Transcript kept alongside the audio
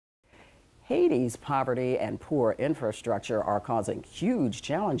Haiti's poverty and poor infrastructure are causing huge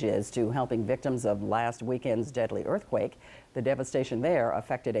challenges to helping victims of last weekend's deadly earthquake. The devastation there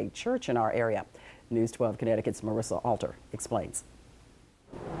affected a church in our area. News 12 Connecticut's Marissa Alter explains.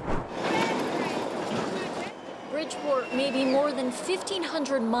 Bridgeport may be more than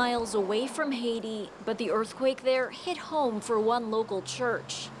 1,500 miles away from Haiti, but the earthquake there hit home for one local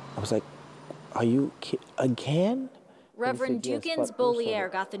church. I was like, are you again? Reverend Dukins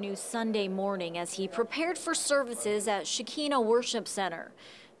Bollier got the news Sunday morning as he prepared for services at Shekinah Worship Center.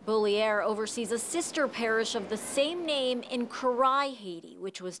 Bollier oversees a sister parish of the same name in Karai, Haiti,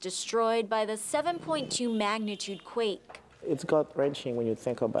 which was destroyed by the 7.2 magnitude quake. It's gut-wrenching when you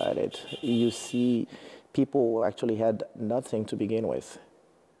think about it. You see people who actually had nothing to begin with,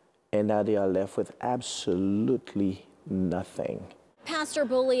 and now they are left with absolutely nothing. Pastor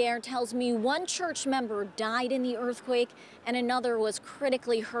Bollier tells me one church member died in the earthquake and another was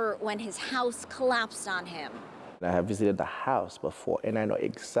critically hurt when his house collapsed on him. I have visited the house before, and I know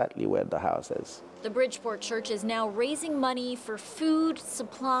exactly where the house is. The Bridgeport church is now raising money for food,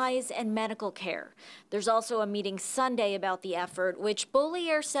 supplies, and medical care. There's also a meeting Sunday about the effort, which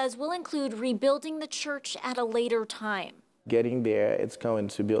Bollier says will include rebuilding the church at a later time. Getting there, it's going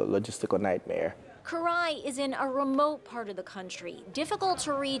to be a logistical nightmare. Karai is in a remote part of the country, difficult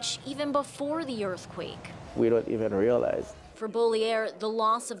to reach even before the earthquake. We don't even realize. For Bollier, the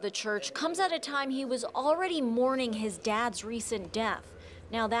loss of the church comes at a time he was already mourning his dad's recent death.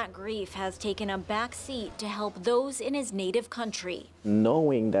 Now that grief has taken a back seat to help those in his native country.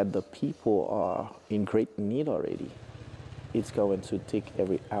 Knowing that the people are in great need already, it's going to take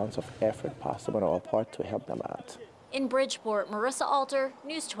every ounce of effort possible on our part to help them out. In Bridgeport, Marissa Alter,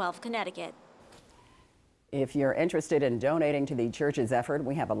 News 12 Connecticut. If you're interested in donating to the church's effort,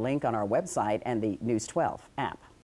 we have a link on our website and the News 12 app.